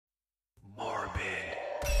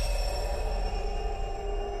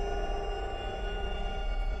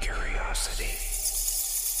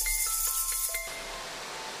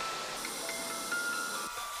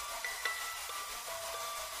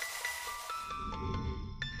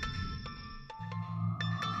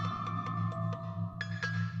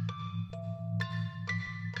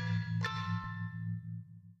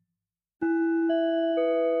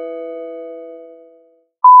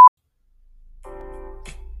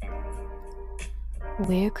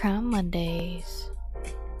Weird Crime Mondays.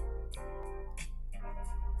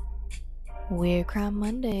 Weird Crime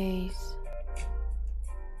Mondays.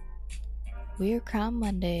 Weird Crime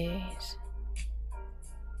Mondays.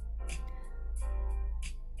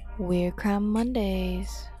 Weird Crime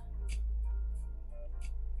Mondays.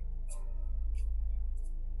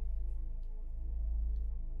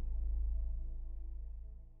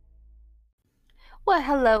 Well,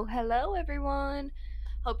 hello everyone.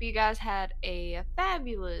 Hope you guys had a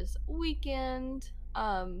fabulous weekend.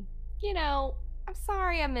 I'm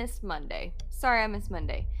sorry I missed Monday.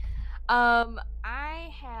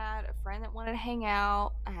 I had a friend that wanted to hang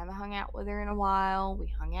out. I haven't hung out with her in a while. We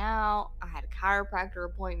hung out. I had a chiropractor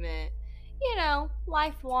appointment.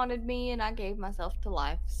 Life wanted me and I gave myself to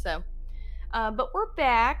life. But we're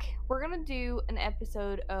back. We're going to do an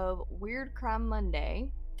episode of Weird Crime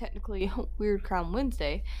Monday. Technically, Weird Crime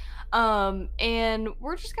Wednesday. And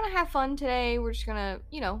we're just going to have fun today. We're just going to,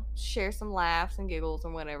 share some laughs and giggles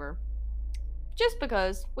and whatever. Just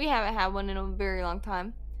because we haven't had one in a very long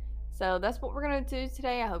time. So that's what we're going to do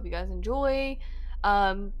today. I hope you guys enjoy.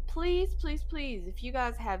 Please, if you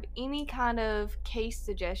guys have any kind of case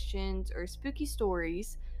suggestions or spooky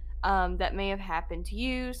stories that may have happened to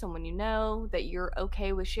you, someone you know, that you're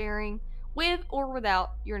okay with sharing with or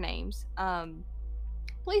without your names,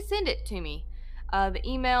 please send it to me. The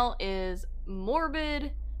email is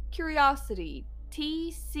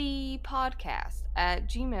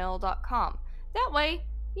morbidcuriositytcpodcast@gmail.com. That way,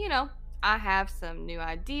 I have some new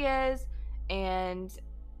ideas, and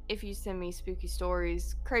if you send me spooky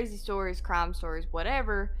stories, crazy stories, crime stories,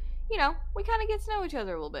 whatever, we kind of get to know each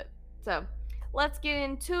other a little bit. So, let's get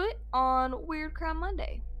into it on Weird Crime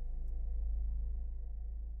Monday.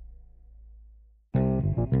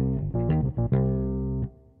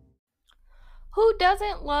 Who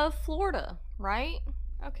doesn't love Florida, right?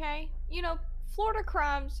 Okay? Florida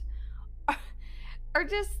crimes are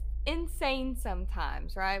just insane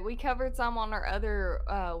sometimes, right? We covered some on our other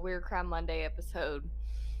Weird Crime Monday episode.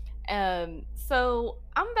 So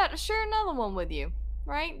I'm about to share another one with you,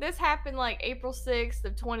 right? This happened like April 6th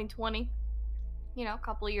of 2020, a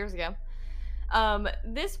couple of years ago.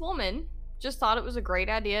 This woman just thought it was a great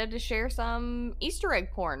idea to share some Easter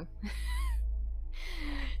egg porn.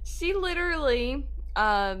 She literally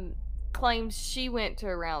claims she went to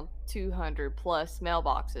around 200 plus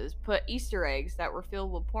mailboxes, put Easter eggs that were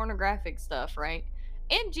filled with pornographic stuff, right?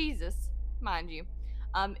 And Jesus, mind you,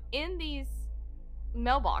 in these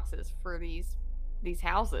mailboxes for these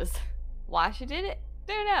houses. Why she did it?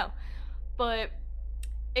 Don't know. But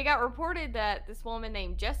it got reported that this woman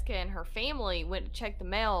named Jessica and her family went to check the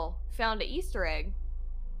mail, found an Easter egg,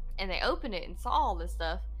 and they opened it and saw all this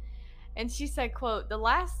stuff. And she said, quote, "The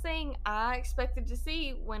last thing I expected to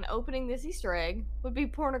see when opening this Easter egg would be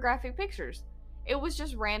pornographic pictures. It was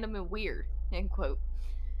just random and weird," end quote.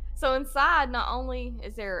 So inside, not only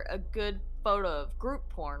is there a good photo of group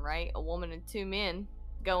porn, right? A woman and two men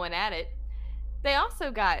going at it. They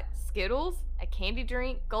also got Skittles, a candy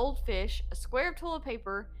drink, goldfish, a square of toilet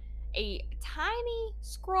paper, a tiny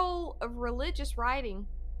scroll of religious writing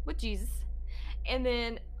with Jesus, and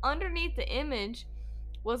then underneath the image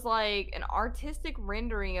was like an artistic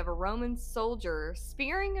rendering of a Roman soldier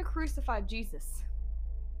spearing a crucified Jesus.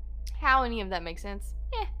 How any of that makes sense?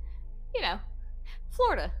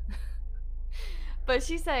 Florida. But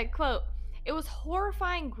she said, quote, "It was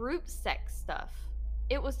horrifying group sex stuff.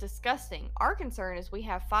 It was disgusting. Our concern is we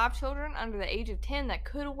have 5 children under the age of 10 that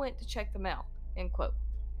could have went to check the mail," end quote.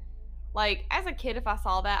 Like, as a kid, if I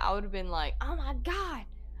saw that, I would have been like, oh my God.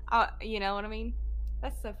 You know what I mean?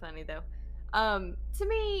 That's so funny, though. To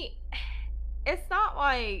me, it's not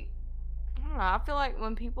like, I don't know, I feel like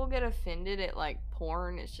when people get offended at, like,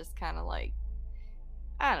 porn, it's just kind of like,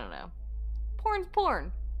 I don't know. Porn's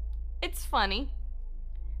porn. It's funny.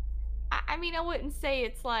 I mean, I wouldn't say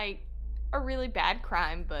it's, like, a really bad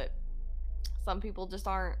crime, but some people just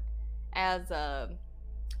aren't as,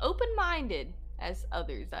 open-minded as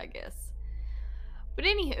others, I guess. But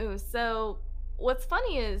anywho, so what's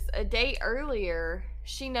funny is a day earlier,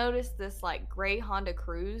 she noticed this like gray Honda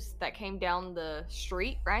Cruise that came down the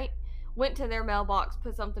street, right? Went to their mailbox,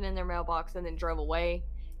 put something in their mailbox, and then drove away.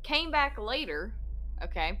 Came back later,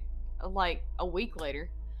 okay, like a week later,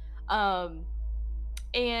 and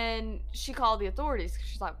she called the authorities.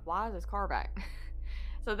 She's like, "Why is this car back?"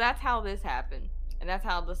 So that's how this happened, and that's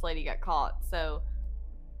how this lady got caught. So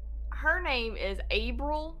her name is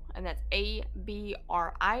Abril, and that's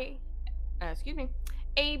A-B-R-I,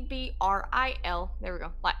 A-B-R-I-L. There we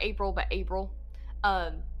go. Like April, but April.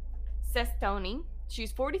 Sestoni.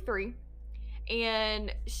 She's 43.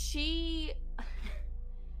 And she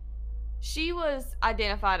She was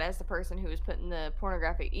identified as the person who was putting the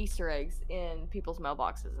pornographic Easter eggs in people's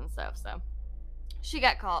mailboxes and stuff. So she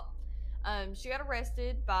got caught. She got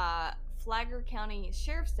arrested by Flagler County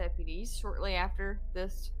Sheriff's deputies shortly after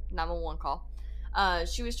this 911 call.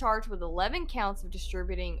 She was charged with 11 counts of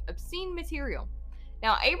distributing obscene material.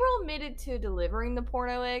 Now, April admitted to delivering the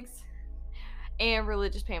porno eggs and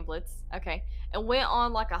religious pamphlets, okay, and went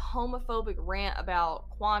on like a homophobic rant about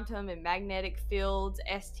quantum and magnetic fields,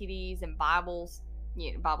 STDs, and Bibles,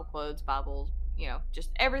 Bible quotes, Bibles, just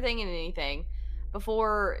everything and anything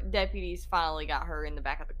before deputies finally got her in the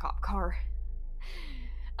back of the cop car.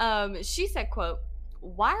 She said, quote,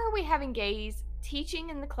 "Why are we having gays teaching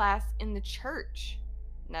in the class in the church?"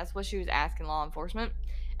 And that's what she was asking law enforcement.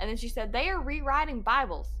 And then she said, "They are rewriting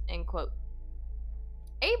Bibles," end quote.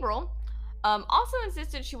 April also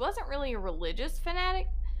insisted she wasn't really a religious fanatic,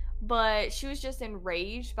 but she was just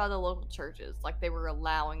enraged by the local churches, like they were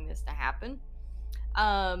allowing this to happen.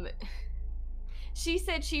 She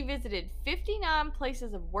said she visited 59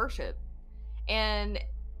 places of worship, and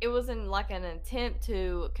it was in like an attempt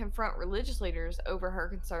to confront religious leaders over her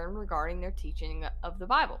concern regarding their teaching of the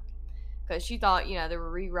Bible, because she thought, they were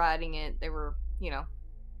rewriting it, they were,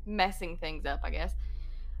 messing things up, I guess.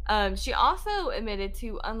 She also admitted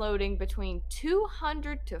to unloading between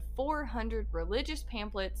 200 to 400 religious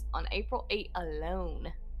pamphlets on April 8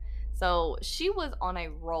 alone. So she was on a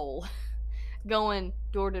roll, going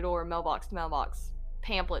door to door, mailbox to mailbox,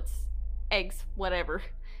 pamphlets, eggs, whatever.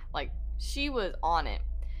 Like, she was on it.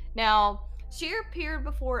 Now, she appeared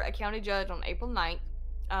before a county judge on April 9th.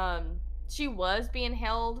 She was being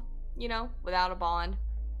held, without a bond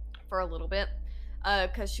for a little bit,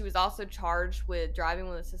 because she was also charged with driving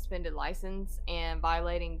with a suspended license and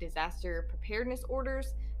violating disaster preparedness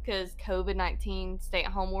orders because COVID-19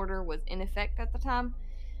 stay-at-home order was in effect at the time.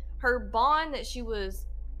 Her bond that she was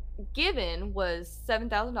given was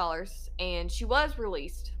 $7,000, and she was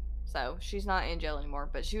released. So she's not in jail anymore,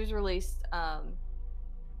 but she was released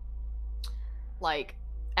like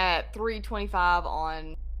at 3:25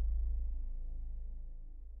 on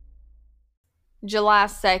July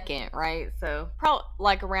 2nd, right? So probably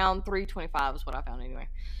like around 3:25 is what I found anyway.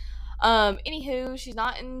 Anywho, she's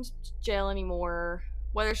not in jail anymore.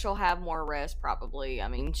 Whether she'll have more arrests, probably. I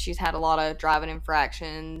mean, she's had a lot of driving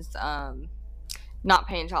infractions, not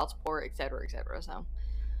paying child support, etc., etc. So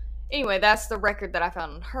anyway, that's the record that I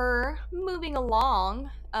found on her. Moving along,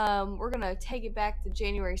 we're gonna take it back to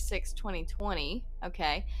January 6, 2020.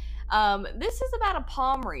 Okay. This is about a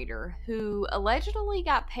palm reader who allegedly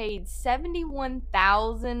got paid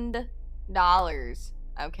 $71,000,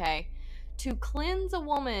 okay, to cleanse a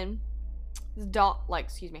woman's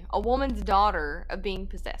daughter of being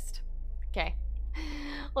possessed. Okay,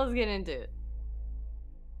 let's get into it.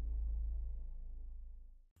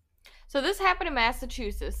 So this happened in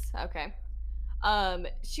Massachusetts. Okay,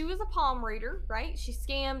 she was a palm reader, right? She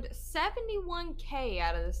scammed $71K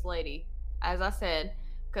out of this lady, as I said,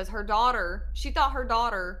 because she thought her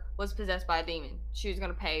daughter was possessed by a demon. She was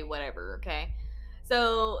going to pay whatever, okay?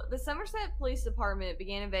 So the Somerset Police Department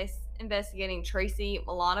began investigating Tracy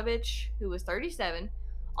Milanovich, who was 37,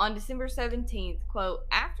 on December 17th, quote,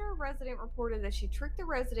 after a resident reported that she tricked the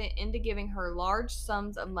resident into giving her large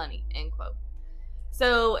sums of money, end quote.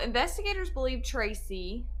 So investigators believe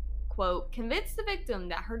Tracy, quote, convinced the victim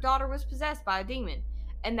that her daughter was possessed by a demon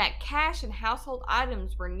and that cash and household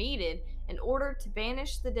items were needed in order to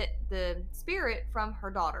banish the spirit from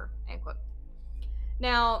her daughter, end quote.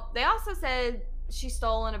 Now, they also said she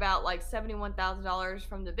stolen about like $71,000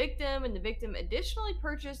 from the victim, and the victim additionally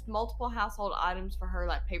purchased multiple household items for her,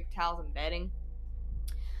 like paper towels and bedding.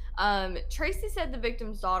 Tracy said the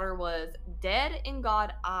victim's daughter was dead in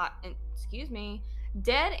God's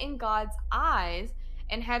eyes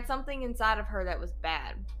and had something inside of her that was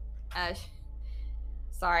bad.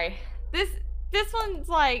 Sorry. This one's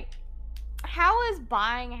like, how is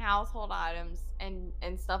buying household items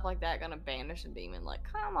and stuff like that gonna banish a demon? Like,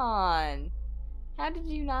 come on. How did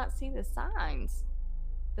you not see the signs?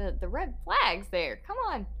 The red flags there. Come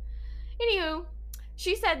on. Anywho,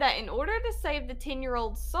 she said that in order to save the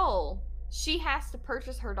 10-year-old's soul, she has to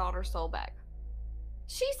purchase her daughter's soul back.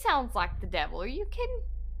 She sounds like the devil. Are you kidding?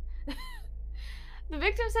 The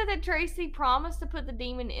victim said that Tracy promised to put the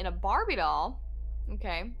demon in a Barbie doll.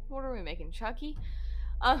 Okay, what are we making, Chucky?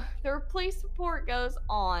 The police report goes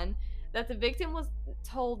on that the victim was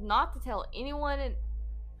told not to tell anyone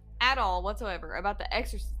at all whatsoever about the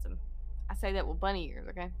exorcism. I say that with bunny ears,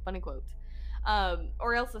 okay? Bunny quotes.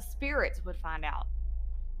 Or else the spirits would find out.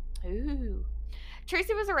 Ooh.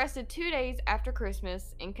 Tracy was arrested 2 days after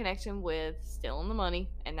Christmas in connection with stealing the money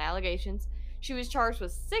and allegations. She was charged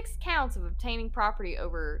with 6 counts of obtaining property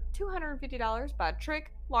over $250 by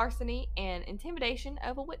trick, larceny, and intimidation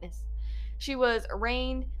of a witness. She was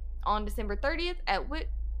arraigned on December 30th,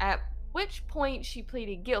 at which point she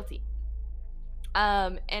pleaded guilty.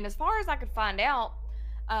 And as far as I could find out,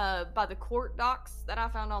 by the court docs that I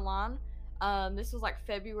found online, this was like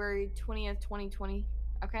February 20th, 2020.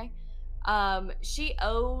 Okay. She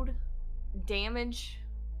owed damage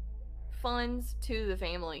funds to the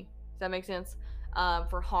family. Does that make sense?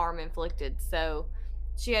 For harm inflicted. So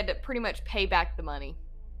she had to pretty much pay back the money.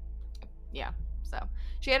 Yeah. So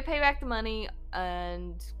she had to pay back the money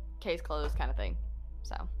and case closed kind of thing.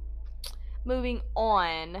 So moving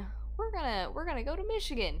on, we're gonna go to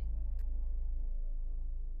Michigan.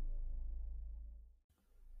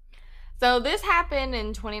 So this happened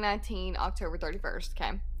in 2019, October 31st.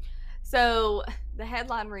 Okay. So the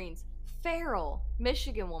headline reads: Feral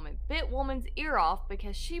Michigan woman bit woman's ear off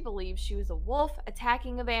because she believed she was a wolf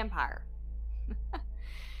attacking a vampire.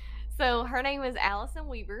 So her name was Allison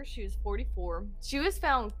Weaver. She was 44. She was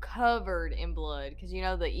found covered in blood because you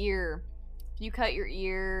know the ear. If you cut your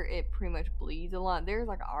ear, it pretty much bleeds a lot. There's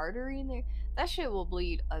like an artery in there. That shit will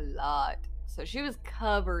bleed a lot. So she was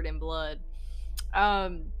covered in blood.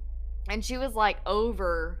 Um, and she was like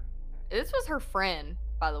over. This was her friend,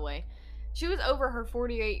 by the way. She was over her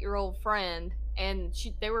 48-year-old friend, and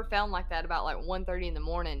they were found like that about like 1:30 in the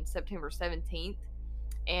morning, September 17th,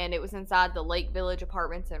 and it was inside the Lake Village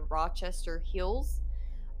apartments in Rochester Hills.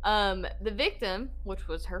 The victim, which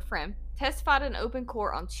was her friend, testified in open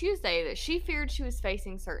court on Tuesday that she feared she was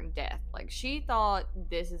facing certain death. Like she thought,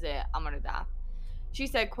 this is it, I'm gonna die. She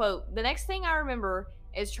said, quote, "The next thing I remember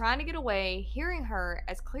is trying to get away, hearing her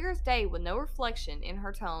as clear as day with no reflection in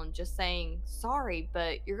her tone, just saying, 'Sorry,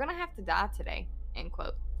 but you're gonna have to die today,' end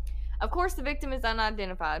quote." Of course, the victim is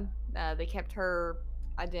unidentified. They kept her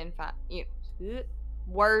identified.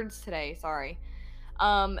 Words today, sorry.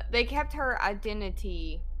 They kept her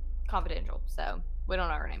identity confidential, so we don't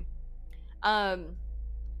know her name.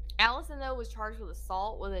 Allison, though, was charged with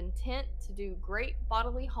assault with intent to do great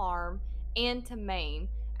bodily harm and to maim,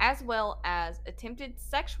 as well as attempted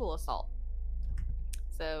sexual assault.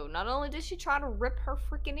 So not only did she try to rip her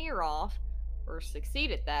freaking ear off, or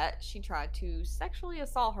succeed at that, she tried to sexually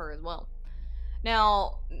assault her as well.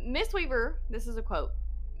 Now, Miss Weaver, this is a quote,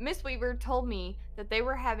 Miss Weaver told me that they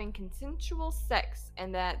were having consensual sex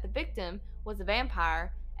and that the victim was a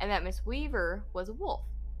vampire and that Miss Weaver was a wolf.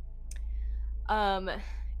 And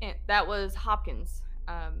that was Hopkins,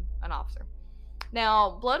 an officer.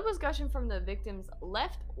 Now, blood was gushing from the victim's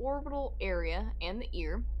left orbital area and the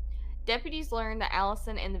ear. Deputies learned that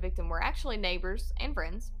Allison and the victim were actually neighbors and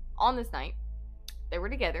friends on this night. They were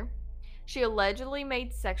together. She allegedly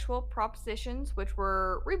made sexual propositions, which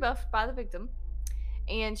were rebuffed by the victim.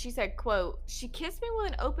 And she said, quote, "She kissed me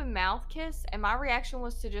with an open mouth kiss, and my reaction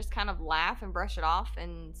was to just kind of laugh and brush it off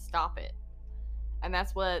and stop it." And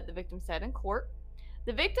that's what the victim said in court.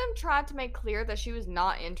 The victim tried to make clear that she was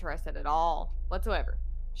not interested at all whatsoever.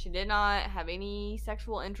 She did not have any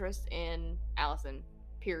sexual interest in Allison,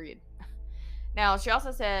 period. Now, she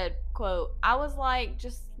also said, quote, "I was like,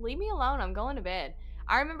 just leave me alone. I'm going to bed.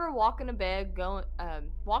 I remember walking to bed, going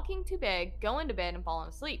to bed, and falling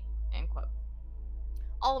asleep," end quote.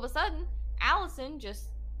 All of a sudden, Allison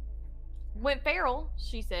just went feral,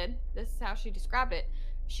 she said. This is how she described it.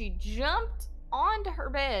 She jumped onto her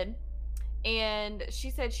bed, and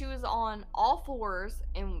she said she was on all fours,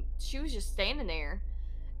 and she was just standing there,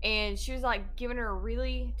 and she was like giving her a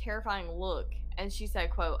really terrifying look. And she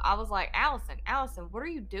said, quote, "I was like, Allison, what are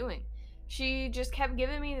you doing?" She just kept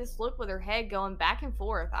giving me this look with her head going back and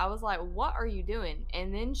forth. I was like, "What are you doing?"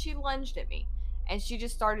 And then she lunged at me, and she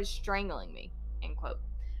just started strangling me, end quote.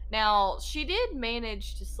 Now, she did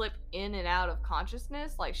manage to slip in and out of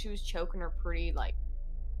consciousness, like she was choking her pretty, like,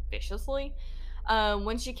 viciously.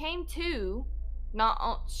 When she came to,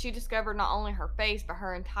 she discovered not only her face, but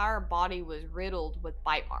her entire body was riddled with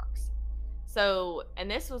bite marks. So,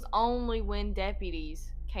 and this was only when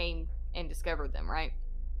deputies came and discovered them, right?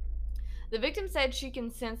 The victim said she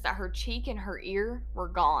can sense that her cheek and her ear were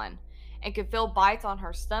gone and could feel bites on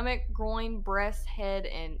her stomach, groin, breast, head,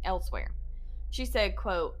 and elsewhere. She said,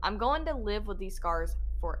 quote, "I'm going to live with these scars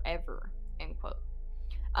forever," end quote.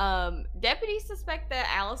 Deputies suspect that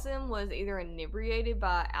Allison was either inebriated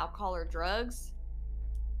by alcohol or drugs.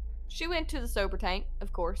 She went to the sober tank,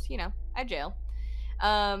 of course, at jail.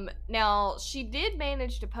 Now, she did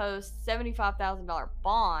manage to post $75,000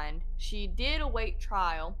 bond. She did await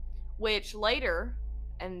trial, which later,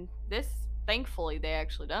 and this, thankfully, they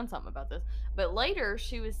actually done something about this, but later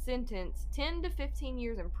she was sentenced 10 to 15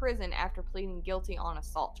 years in prison after pleading guilty on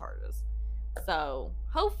assault charges. So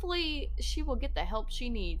hopefully she will get the help she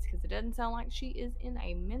needs because it doesn't sound like she is in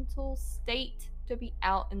a mental state to be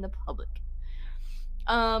out in the public.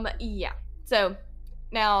 Yeah. So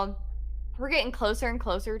now we're getting closer and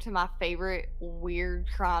closer to my favorite weird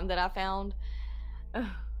crime that I found. Ugh,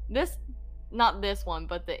 this, not this one,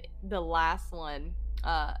 but the last one,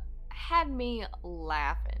 had me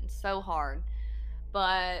laughing so hard.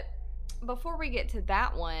 But before we get to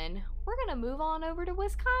that one, we're gonna move on over to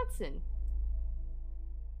Wisconsin.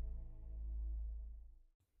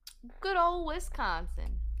 Good old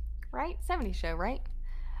Wisconsin, right? 70 show, right?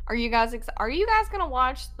 Are you guys gonna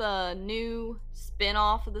watch the new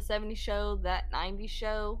spin-off of the 70 show, that 90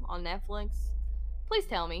 show on Netflix? Please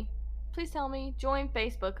tell me. Please tell me. Join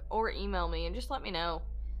Facebook or email me and just let me know.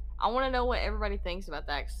 I want to know what everybody thinks about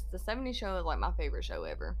that. 'Cause the 70 show is like my favorite show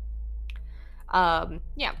ever.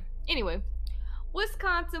 Yeah. Anyway,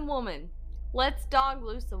 Wisconsin woman lets dog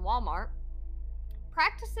loose in Walmart,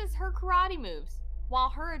 practices her karate moves while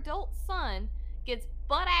her adult son gets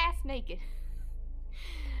butt ass naked.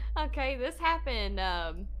 Okay, this happened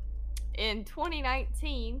in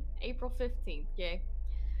 2019, April 15th. Okay.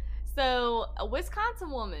 So, a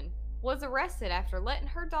Wisconsin woman was arrested after letting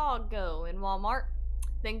her dog go in Walmart,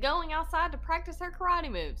 then going outside to practice her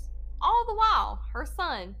karate moves. All the while, her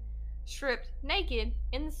son stripped naked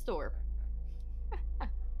in the store.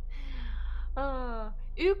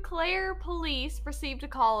 Eau Claire police received a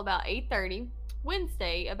call about 8:30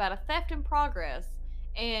 Wednesday about a theft in progress,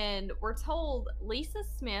 and were told Lisa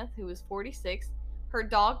Smith, who was 46, her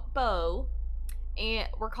dog Bo, and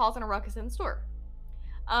were causing a ruckus in the store.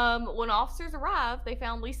 When officers arrived, they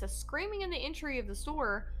found Lisa screaming in the entry of the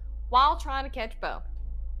store while trying to catch Bo.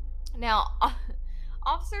 Now,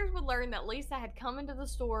 officers would learn that Lisa had come into the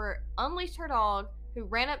store, unleashed her dog, who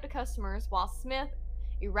ran up to customers, while Smith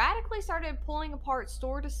erratically started pulling apart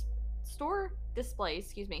store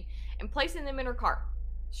displays, and placing them in her cart.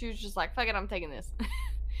 She was just like, "Fuck it, I'm taking this."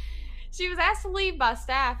 She was asked to leave by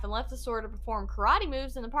staff and left the store to perform karate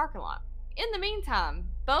moves in the parking lot. In the meantime,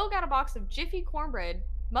 Bo got a box of Jiffy cornbread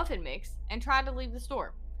muffin mix and tried to leave the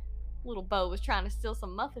store. Little Bo was trying to steal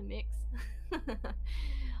some muffin mix.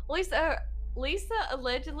 Lisa Lisa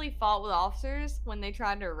allegedly fought with officers when they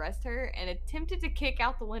tried to arrest her and attempted to kick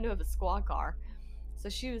out the window of a squad car. So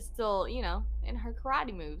she was still, in her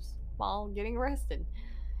karate moves while getting arrested.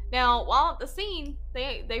 Now, while at the scene,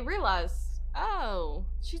 they realized, oh,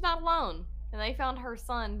 she's not alone. And they found her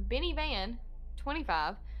son, Benny Van,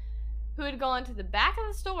 25, who had gone to the back of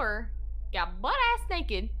the store, got butt ass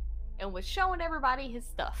naked, and was showing everybody his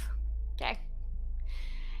stuff. Okay.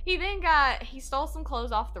 He stole some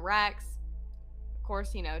clothes off the racks. Of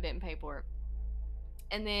course, didn't pay for it.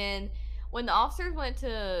 And then when the officers went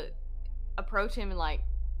to approach him and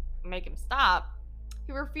make him stop,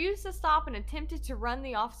 he refused to stop and attempted to run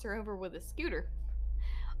the officer over with a scooter.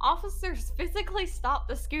 Officers physically stopped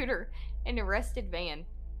the scooter and arrested Van.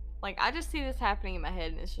 I just see this happening in my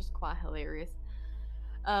head, and it's just quite hilarious.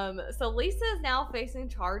 So Lisa is now facing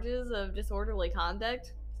charges of disorderly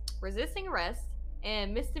conduct, resisting arrest,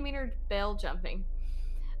 and misdemeanor bail jumping.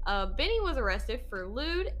 Benny was arrested for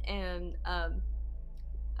lewd and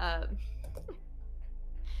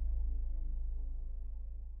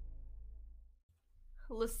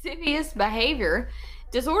lascivious behavior,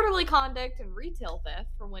 disorderly conduct, and retail theft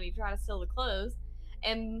from when he tried to steal the clothes.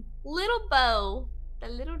 And little Bo, the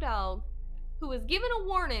little dog, who was given a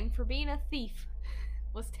warning for being a thief,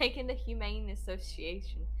 was taken to Humane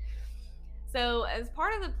Association. So, as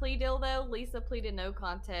part of the plea deal, though, Lisa pleaded no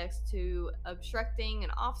contest to obstructing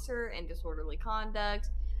an officer and disorderly conduct.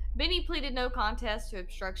 Benny pleaded no contest to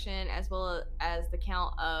obstruction, as well as the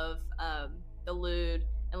count of the lewd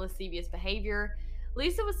and lascivious behavior.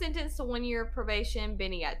 Lisa was sentenced to 1 year of probation.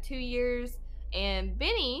 Benny got 2 years. And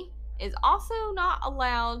Benny is also not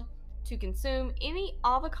allowed to consume any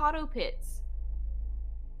avocado pits.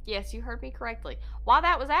 Yes, you heard me correctly. Why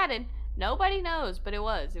that was added, nobody knows, but it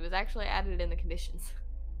was. It was actually added in the conditions.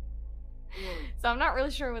 So I'm not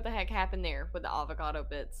really sure what the heck happened there with the avocado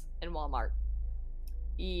bits in Walmart.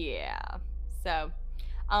 Yeah. So,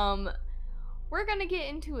 we're gonna get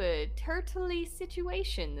into a turtley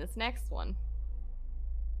situation this next one.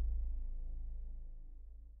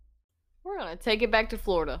 We're gonna take it back to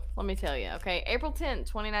Florida. Let me tell you, okay? April 10th,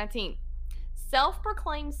 2019.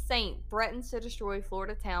 Self-proclaimed saint threatens to destroy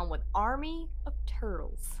Florida town with army of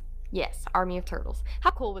turtles. Yes, army of turtles.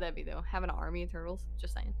 How cool would that be, though? Having an army of turtles?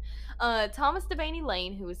 Just saying. Thomas Devaney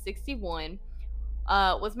Lane, who was 61,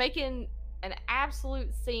 was making an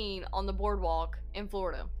absolute scene on the boardwalk in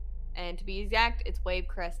Florida. And to be exact, it's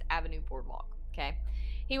Wavecrest Avenue Boardwalk. Okay.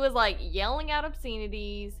 He was yelling out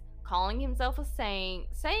obscenities, calling himself a saint,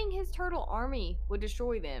 saying his turtle army would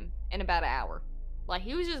destroy them in about an hour. Like,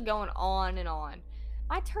 he was just going on and on.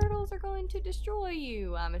 My turtles are going to destroy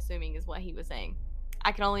you, I'm assuming is what he was saying.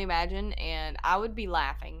 I can only imagine, and I would be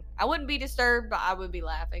laughing. I wouldn't be disturbed, but I would be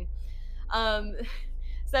laughing. Um,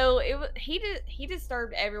 so he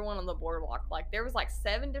disturbed everyone on the boardwalk. Like, there was like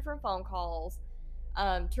 7 different phone calls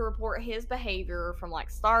to report his behavior from like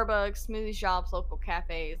Starbucks, smoothie shops, local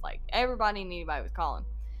cafes. Like, everybody and anybody was calling.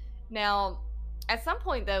 Now, at some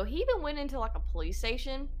point though, he even went into like a police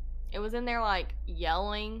station. It was in there like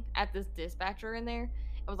yelling at this dispatcher in there.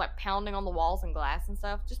 It was like pounding on the walls and glass and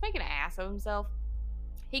stuff, just making an ass of himself.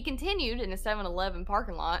 He continued in a 7-Eleven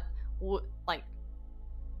parking lot, like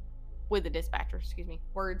with the dispatcher. Excuse me.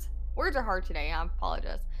 Words are hard today. I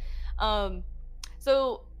apologize.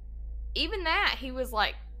 So even that, he was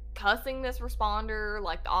like cussing this responder,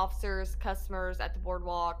 like the officers, customers at the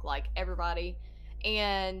boardwalk, like everybody.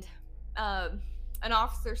 And an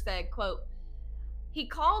officer said, quote, "He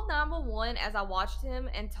called 911 as I watched him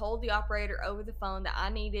and told the operator over the phone that I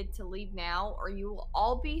needed to leave now or you will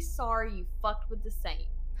all be sorry you fucked with the saint."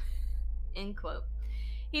 End quote.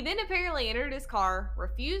 He then apparently entered his car,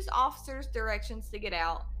 refused officers' directions to get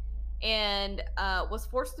out, and was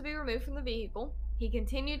forced to be removed from the vehicle. He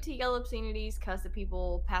continued to yell obscenities, cuss at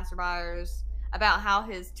people, passerbyers, about how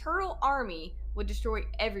his turtle army would destroy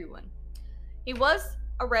everyone. He was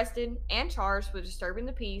arrested and charged with disturbing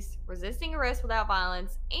the peace, resisting arrest without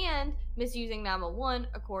violence, and misusing 911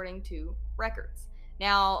 according to records.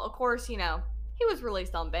 Now, of course, he was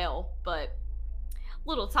released on bail, but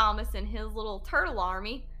little Thomas and his little turtle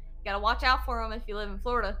army, you gotta watch out for them if you live in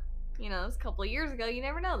Florida. It was a couple of years ago, you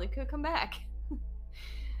never know, they could come back.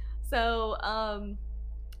 So,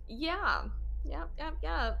 yeah.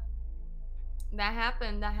 That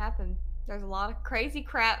happened. There's a lot of crazy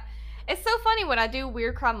crap. It's so funny when I do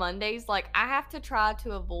Weird Crime Mondays, like, I have to try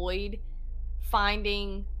to avoid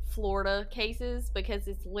finding Florida cases because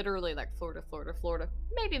it's literally like Florida,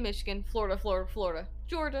 maybe Michigan, Florida,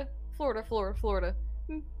 Georgia, Florida,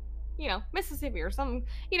 Mississippi or something.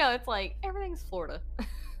 It's like everything's Florida.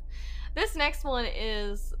 This next one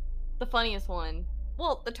is the funniest one.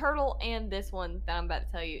 Well, the turtle and this one that I'm about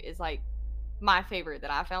to tell you is like my favorite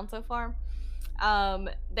that I found so far.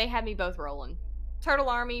 They had me both rolling. Turtle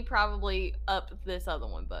Army probably up this other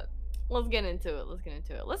one, but let's get into it.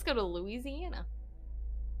 Let's go to Louisiana.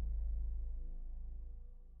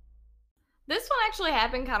 This one actually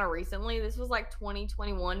happened kind of recently. This was like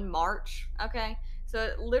 2021 March. Okay,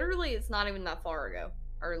 so literally it's not even that far ago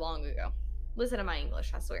or long ago. Listen to my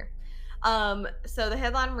English, I swear. So the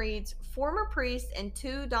headline reads, "Former priest and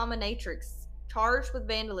 2 dominatrix charged with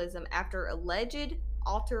vandalism after alleged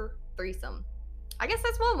altar threesome." I guess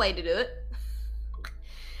that's one way to do it.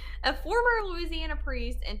 A former Louisiana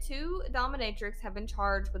priest and 2 dominatrix have been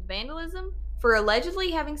charged with vandalism for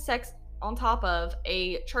allegedly having sex on top of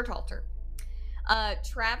a church altar.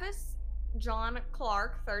 Travis John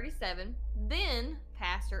Clark, 37, then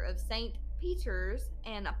pastor of St. Peter's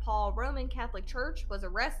and Paul Roman Catholic Church, was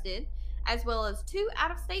arrested, as well as 2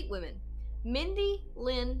 out-of-state women, Mindy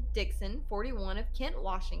Lynn Dixon, 41, of Kent,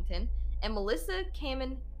 Washington, and Melissa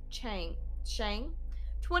Kamen Chang,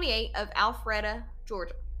 28, of Alpharetta,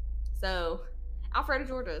 Georgia. So, Alpharetta,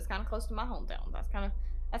 Georgia is kind of close to my hometown. That's kind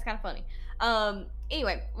of funny.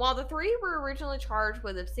 Anyway, while the 3 were originally charged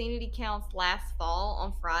with obscenity counts last fall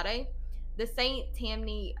on Friday, the St.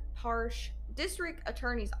 Tammany Parish District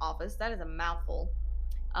Attorney's Office, that is a mouthful,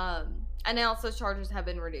 announced those charges have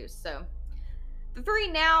been reduced. So, the 3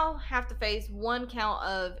 now have to face 1 count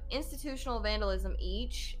of institutional vandalism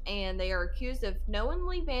each, and they are accused of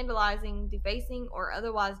knowingly vandalizing, defacing, or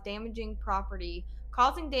otherwise damaging property,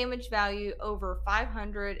 causing damage value over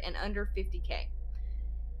 $500 and under $50K.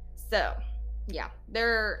 So, yeah, they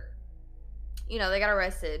got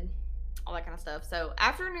arrested, all that kind of stuff. So,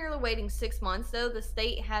 after nearly waiting 6 months, though, the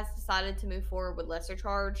state has decided to move forward with lesser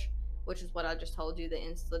charge, which is what I just told you, the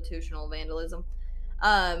institutional vandalism.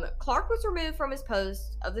 Clark was removed from his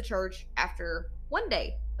post of the church after 1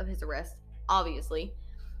 day of his arrest, obviously.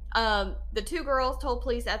 The 2 girls told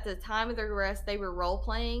police at the time of their arrest they were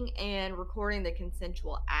role-playing and recording the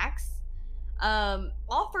consensual acts.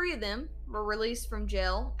 All 3 of them were released from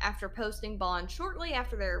jail after posting bond shortly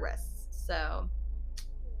after their arrests. So,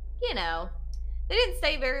 they didn't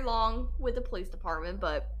stay very long with the police department,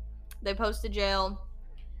 but they posted jail.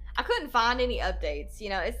 I couldn't find any updates.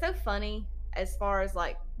 It's so funny as far as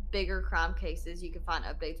like bigger crime cases, you can find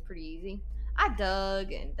updates pretty easy. I dug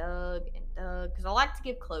because I like to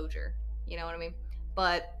give closure. You know what I mean?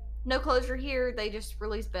 But no closure here. They just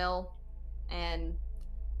released bail, and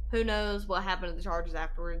who knows what happened to the charges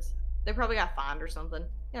afterwards. They probably got fined or something. You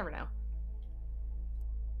never know.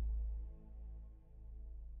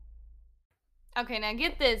 Okay, now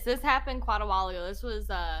get this. This happened quite a while ago. This was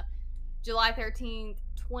July 13th,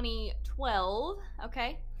 2012.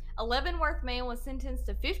 Okay. A Leavenworth man was sentenced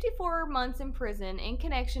to 54 months in prison in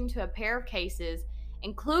connection to a pair of cases,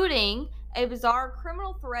 including a bizarre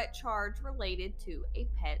criminal threat charge related to a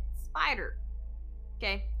pet spider.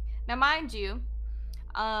 Okay. Now, mind you,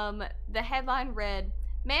 the headline read,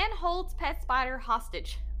 "Man holds pet spider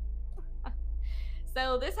hostage."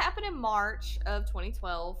 So this happened in March of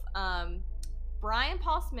 2012. Brian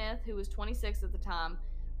Paul Smith, who was 26 at the time,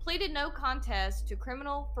 pleaded no contest to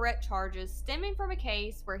criminal threat charges stemming from a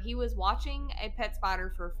case where he was watching a pet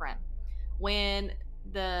spider for a friend. When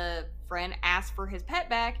the friend asked for his pet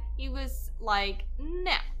back, he was like,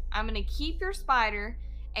 "No, I'm going to keep your spider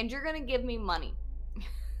and you're going to give me money."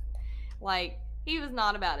 Like, he was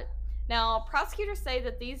not about it. Now, prosecutors say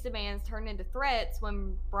that these demands turned into threats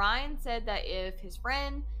when Brian said that if his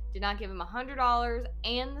friend did not give him $100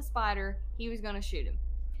 and the spider, he was going to shoot him.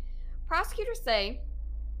 Prosecutors say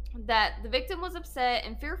that the victim was upset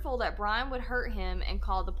and fearful that Brian would hurt him and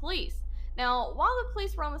called the police. Now, while the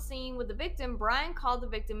police were on the scene with the victim, Brian called the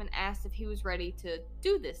victim and asked if he was ready to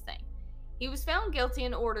do this thing. He was found guilty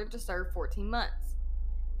and ordered to serve 14 months.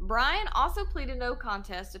 Brian also pleaded no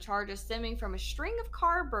contest to charges stemming from a string of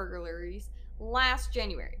car burglaries last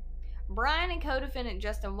January. Brian and co-defendant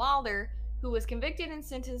Justin Wilder, who was convicted and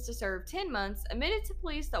sentenced to serve 10 months, admitted to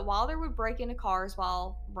police that Wilder would break into cars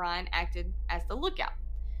while Brian acted as the lookout.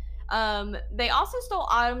 They also stole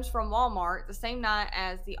items from Walmart the same night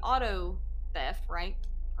as the auto theft, right?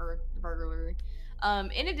 Or the burglary.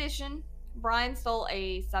 In addition, Brian stole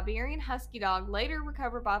a Siberian Husky dog later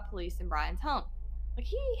recovered by police in Brian's home. Like,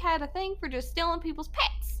 he had a thing for just stealing people's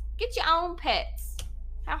pets. Get your own pets.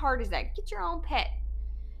 How hard is that? Get your own pet.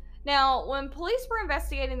 Now, when police were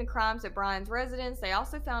investigating the crimes at Brian's residence, they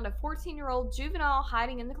also found a 14-year-old juvenile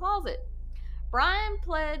hiding in the closet. Brian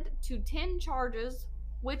pled to 10 charges,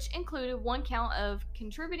 which included 1 count of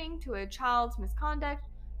contributing to a child's misconduct,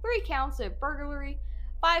 3 counts of burglary,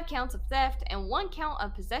 5 counts of theft, and 1 count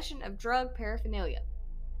of possession of drug paraphernalia.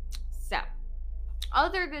 So,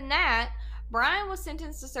 other than that, Brian was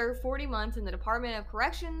sentenced to serve 40 months in the Department of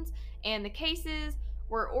Corrections, and the cases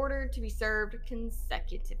were ordered to be served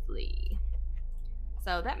consecutively.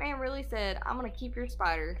 So that man really said, "I'm going to keep your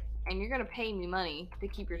spider, and you're going to pay me money to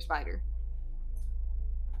keep your spider."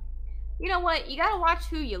 You know what? You got to watch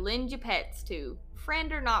who you lend your pets to.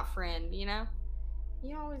 Friend or not friend, you know?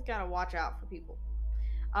 You always got to watch out for people.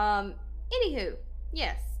 Anywho,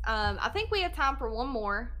 yes. I think we have time for one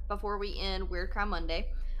more before we end Weird Crime Monday.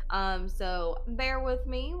 So bear with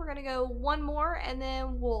me. We're gonna go one more, and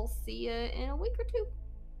then we'll see you in a week or two.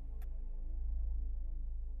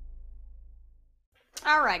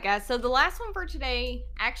 All right, guys. So the last one for today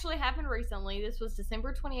actually happened recently. This was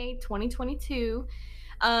December 28th, 2022.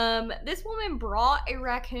 This woman brought a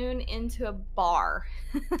raccoon into a bar.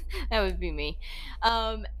 That would be me.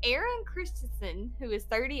 Aaron Christensen, who is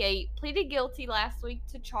 38, pleaded guilty last week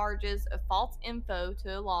to charges of false info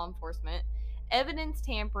to law enforcement, evidence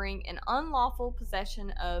tampering, and unlawful possession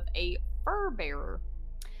of a fur bearer.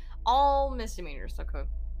 All misdemeanors. Okay.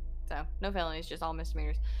 So, no felonies, just all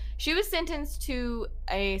misdemeanors. She was sentenced to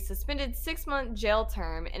a suspended 6-month jail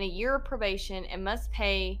term and a year of probation and must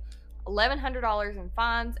pay $1,100 in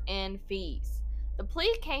fines and fees. The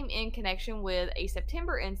plea came in connection with a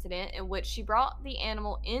September incident in which she brought the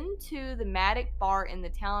animal into the Maddox bar in the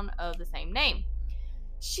town of the same name.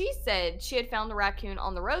 She said she had found the raccoon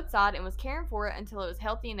on the roadside and was caring for it until it was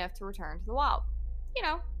healthy enough to return to the wild. You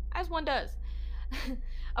know, as one does.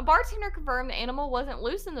 A bartender confirmed the animal wasn't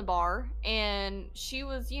loose in the bar and she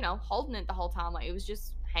was, holding it the whole time, like it was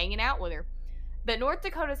just hanging out with her. But North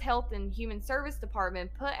Dakota's Health and Human Service Department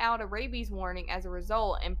put out a rabies warning as a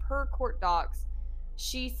result, and per court docs,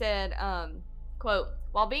 she said, quote,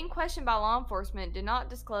 "While being questioned by law enforcement, did not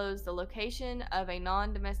disclose the location of a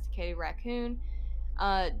non-domesticated raccoon,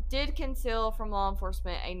 did conceal from law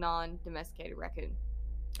enforcement a non-domesticated raccoon."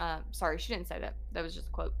 Sorry, she didn't say that. That was just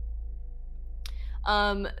a quote.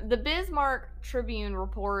 The Bismarck Tribune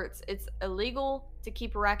reports it's illegal to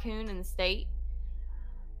keep a raccoon in the state.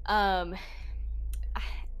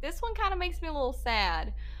 This one kind of makes me a little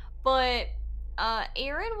sad, but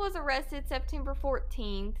Aaron was arrested September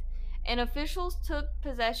 14th, and officials took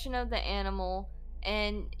possession of the animal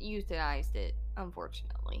and euthanized it,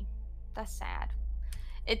 unfortunately. That's sad.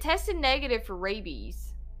 It tested negative for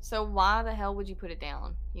rabies, so why the hell would you put it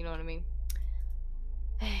down? You know what I mean?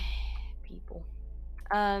 People.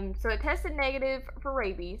 So it tested negative for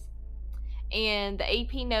rabies, And the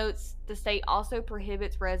AP notes the state also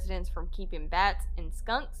prohibits residents from keeping bats and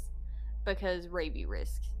skunks because rabies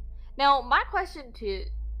risks. Now, my question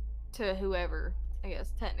to whoever, I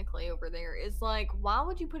guess technically over there, is like, why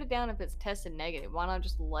would you put it down if it's tested negative? Why not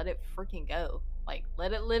just let it freaking go? Like,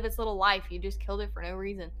 let it live its little life. You just killed it for no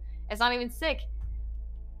reason. It's not even sick.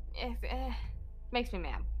 Makes me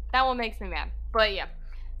mad. That one makes me mad. But yeah.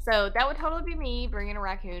 So that would totally be me bringing a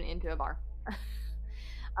raccoon into a bar.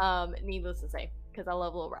 Needless to say, because I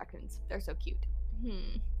love little raccoons. They're so cute.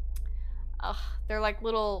 Ugh, they're like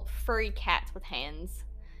little furry cats with hands.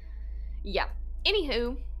 Yeah.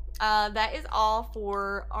 Anywho, that is all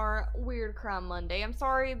for our Weird Crime Monday. I'm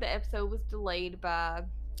sorry the episode was delayed by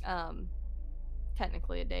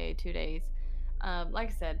technically a day, 2 days. Like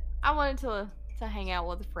I said, I wanted to hang out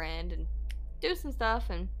with a friend and do some stuff,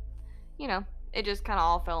 and you know, it just kind of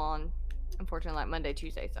all fell on, unfortunately, like Monday,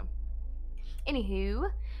 Tuesday. So,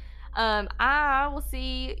 anywho, I will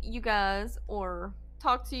see you guys or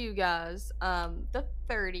talk to you guys the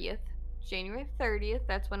 30th, January 30th.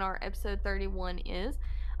 That's when our episode 31 is.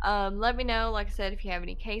 Let me know, like I said, if you have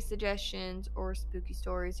any case suggestions or spooky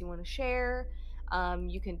stories you want to share.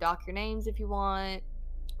 You can dock your names if you want,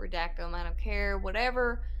 redact them, I don't care,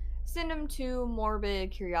 whatever. Send them to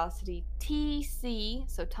Morbid Curiosity TC,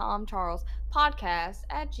 so Tom Charles Podcast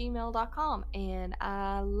at gmail.com. And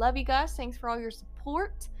I love you guys. Thanks for all your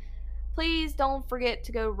support. Please don't forget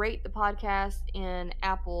to go rate the podcast in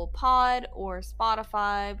Apple Pod or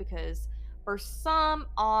Spotify, because for some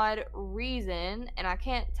odd reason, and I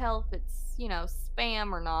can't tell if it's,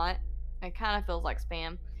 spam or not, it kind of feels like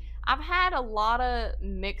spam. I've had a lot of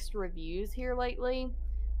mixed reviews here lately.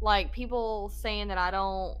 Like people saying that I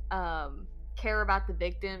don't care about the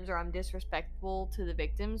victims, or I'm disrespectful to the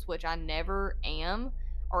victims, which I never am,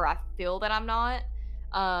 or I feel that I'm not.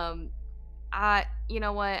 You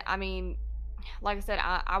know what? I mean, like I said,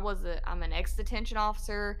 I'm an ex-detention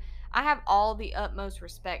officer. I have all the utmost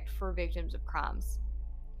respect for victims of crimes.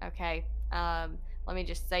 Okay? Let me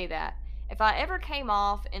just say that. If I ever came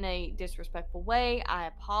off in a disrespectful way, I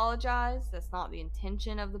apologize. That's not the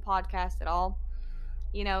intention of the podcast at all.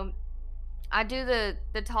 You know, I do the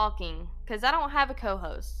talking because I don't have a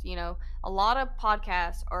co-host. A lot of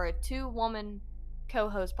podcasts are a 2-woman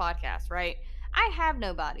co-host podcast, right? I have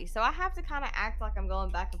nobody, so I have to kind of act like I'm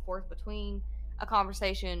going back and forth between a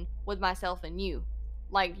conversation with myself and you,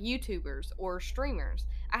 like YouTubers or streamers.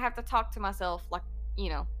 I have to talk to myself like,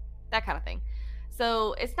 that kind of thing.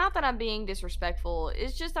 So it's not that I'm being disrespectful.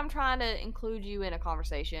 It's just I'm trying to include you in a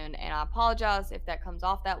conversation, and I apologize if that comes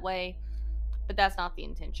off that way, but that's not the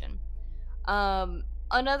intention.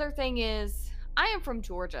 Another thing is, I am from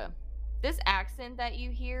Georgia. This accent that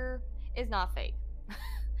you hear is not fake.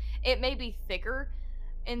 It may be thicker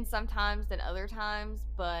in some times than other times,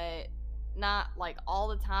 but not like all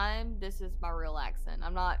the time. This is my real accent.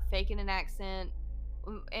 I'm not faking an accent.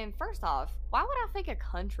 And first off, why would I fake a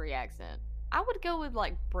country accent? I would go with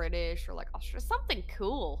like British or like Australia, something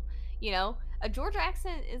cool. A Georgia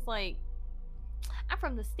accent is like, I'm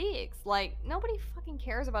from the sticks. Like, nobody fucking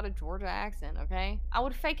cares about a Georgia accent, okay? I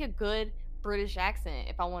would fake a good British accent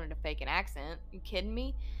if I wanted to fake an accent. You kidding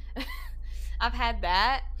me? I've had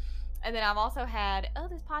that. And then I've also had, oh,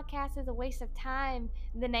 this podcast is a waste of time.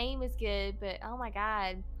 The name is good, but oh my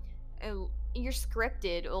God, you're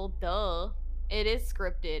scripted. Well, duh. It is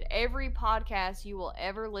scripted. Every podcast you will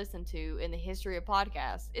ever listen to in the history of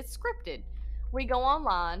podcasts, it's scripted. We go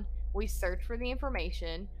online, we search for the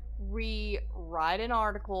information, we write an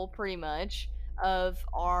article pretty much of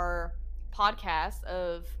our podcast,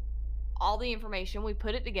 of all the information, we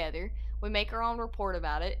put it together, we make our own report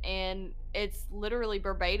about it, and it's literally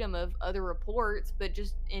verbatim of other reports, but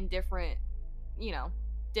just in different,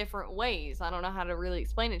 different ways. I don't know how to really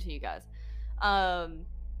explain it to you guys.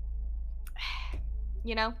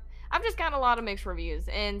 I've just gotten a lot of mixed reviews,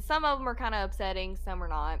 and some of them are kind of upsetting, some are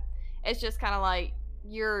not. It's just kind of like,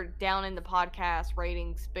 you're down in the podcast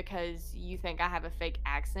ratings because you think I have a fake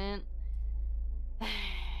accent.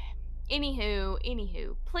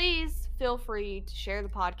 Anywho, please feel free to share the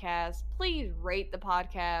podcast. Please rate the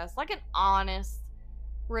podcast, like an honest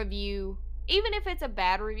review. Even if it's a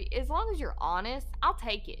bad review, as long as you're honest, I'll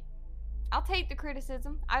take it. I'll take the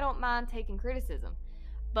criticism. I don't mind taking criticism.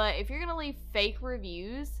 But if you're gonna leave fake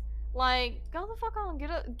reviews, like, go the fuck on,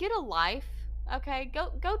 get a life, okay?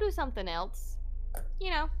 Go do something else.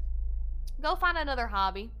 Go find another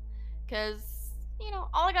hobby, because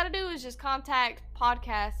all I gotta do is just contact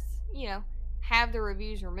podcasts, have the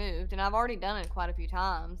reviews removed, and I've already done it quite a few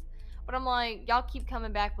times. But I'm like, y'all keep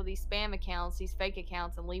coming back with these spam accounts, these fake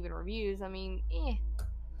accounts, and leaving reviews. I mean,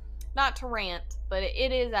 not to rant, but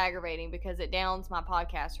it is aggravating because it downs my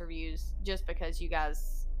podcast reviews just because you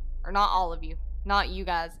guys, or not all of you, not you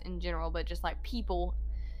guys in general, but just like people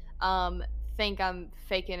think I'm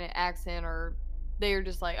faking an accent, or they're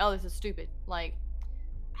just like, oh, this is stupid. Like,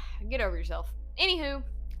 get over yourself. Anywho,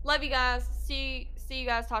 love you guys. See you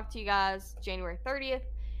guys. Talk to you guys January 30th.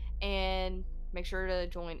 And make sure to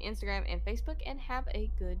join Instagram and Facebook, and have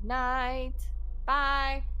a good night.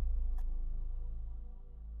 Bye.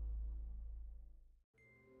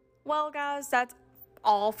 Well, guys, that's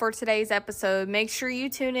all for today's episode. Make sure you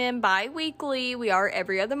tune in bi-weekly. We are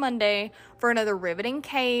every other Monday for another riveting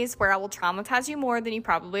case where I will traumatize you more than you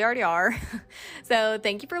probably already are. So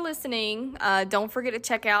thank you for listening. Don't forget to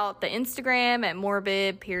check out the Instagram at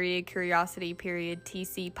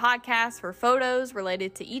morbid.curiosity.tc podcast for photos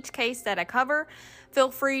related to each case that I cover. Feel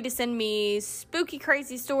free to send me spooky,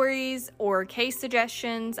 crazy stories or case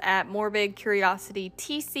suggestions at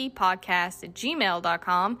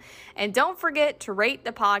morbidcuriositytcpodcast@gmail.com. And don't forget to rate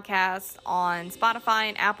the podcast on Spotify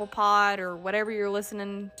and Apple Pod or whatever you're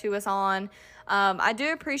listening to us on. I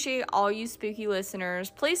do appreciate all you spooky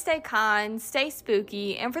listeners. Please stay kind, stay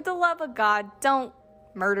spooky, and for the love of God, don't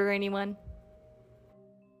murder anyone.